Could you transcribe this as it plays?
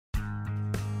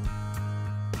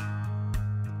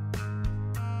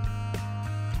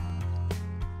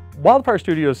Wildfire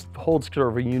Studios holds sort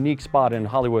of a unique spot in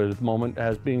Hollywood at the moment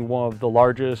as being one of the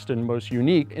largest and most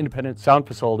unique independent sound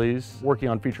facilities working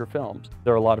on feature films.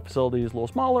 There are a lot of facilities a little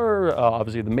smaller,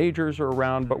 obviously the majors are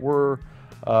around, but we're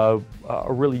a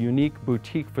really unique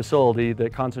boutique facility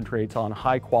that concentrates on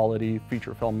high quality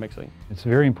feature film mixing. It's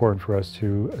very important for us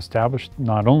to establish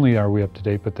not only are we up to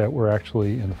date, but that we're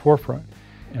actually in the forefront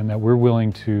and that we're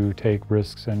willing to take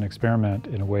risks and experiment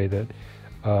in a way that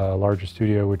a larger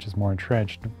studio, which is more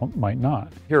entrenched, might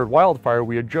not. Here at Wildfire,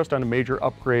 we had just done a major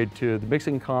upgrade to the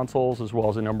mixing consoles as well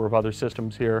as a number of other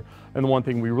systems here. And the one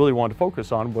thing we really wanted to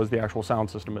focus on was the actual sound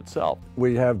system itself.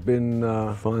 We have been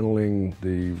finaling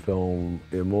the film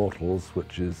Immortals,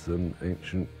 which is an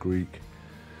ancient Greek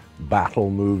battle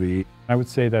movie. I would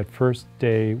say that first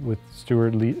day with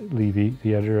Stuart Levy,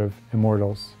 the editor of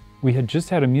Immortals, we had just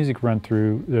had a music run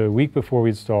through the week before we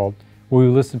installed, where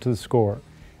we listened to the score.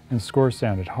 And the score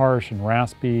sounded harsh and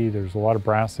raspy, there's a lot of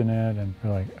brass in it, and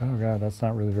we're like, oh God, that's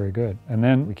not really very good. And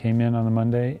then we came in on the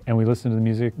Monday and we listened to the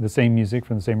music, the same music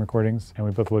from the same recordings, and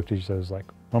we both looked at each other like,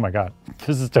 oh my God,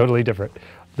 this is totally different.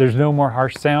 There's no more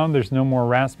harsh sound, there's no more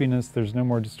raspiness, there's no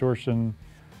more distortion.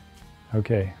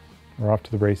 Okay, we're off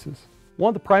to the races. One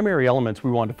of the primary elements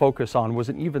we wanted to focus on was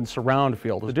an even surround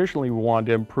field. Additionally, we wanted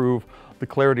to improve the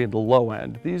clarity at the low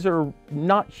end. These are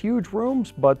not huge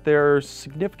rooms, but they're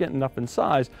significant enough in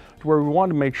size to where we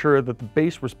wanted to make sure that the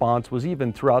bass response was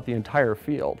even throughout the entire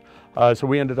field. So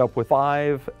we ended up with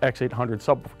 5 X800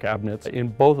 subwoofer cabinets in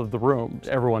both of the rooms.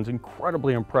 Everyone's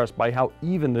incredibly impressed by how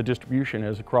even the distribution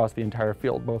is across the entire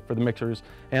field, both for the mixers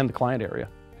and the client area.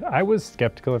 I was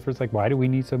skeptical at first, like, why do we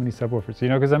need so many subwoofers? You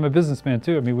know, because I'm a businessman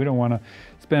too. I mean, we don't want to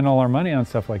spend all our money on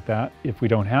stuff like that if we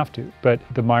don't have to. But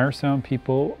the Meyer Sound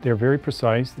people, they're very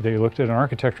precise. They looked at an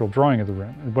architectural drawing of the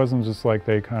room. It wasn't just like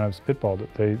they kind of spitballed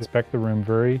it. They spec'd the room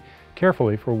very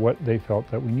carefully for what they felt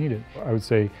that we needed. I would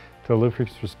say the low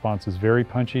frequency response is very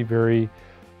punchy, very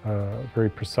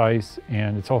precise,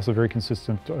 and it's also very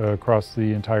consistent across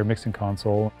the entire mixing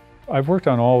console. I've worked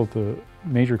on all of the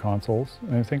major consoles,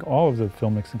 and I think all of the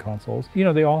film mixing consoles, you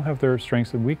know, they all have their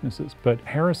strengths and weaknesses, but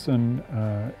Harrison,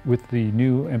 with the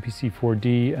new MPC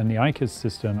 4D and the IKIS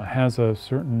system, has a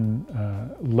certain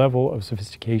level of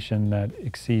sophistication that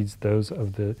exceeds those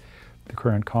of the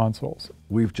current consoles.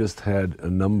 We've just had a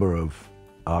number of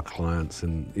our clients,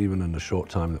 and even in the short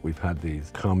time that we've had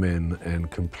these, come in and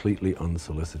completely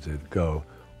unsolicited go,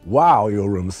 wow, your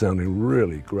room's sounding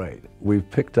really great. We've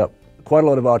picked up quite a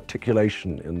lot of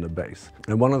articulation in the bass.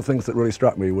 And one of the things that really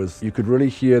struck me was you could really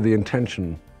hear the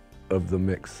intention of the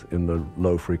mix in the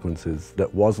low frequencies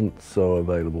that wasn't so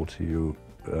available to you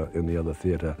in the other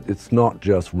theater. It's not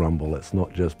just rumble, it's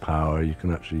not just power, you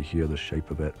can actually hear the shape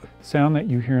of it. The sound that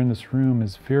you hear in this room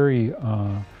is very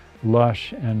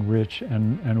lush and rich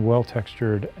and well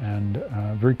textured and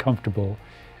very comfortable,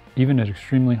 even at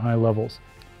extremely high levels.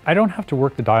 I don't have to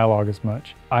work the dialogue as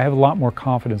much. I have a lot more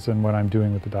confidence in what I'm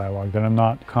doing with the dialogue, that I'm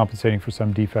not compensating for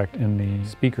some defect in the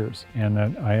speakers, and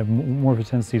that I have more of a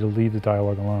tendency to leave the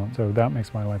dialogue alone. So that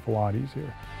makes my life a lot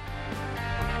easier.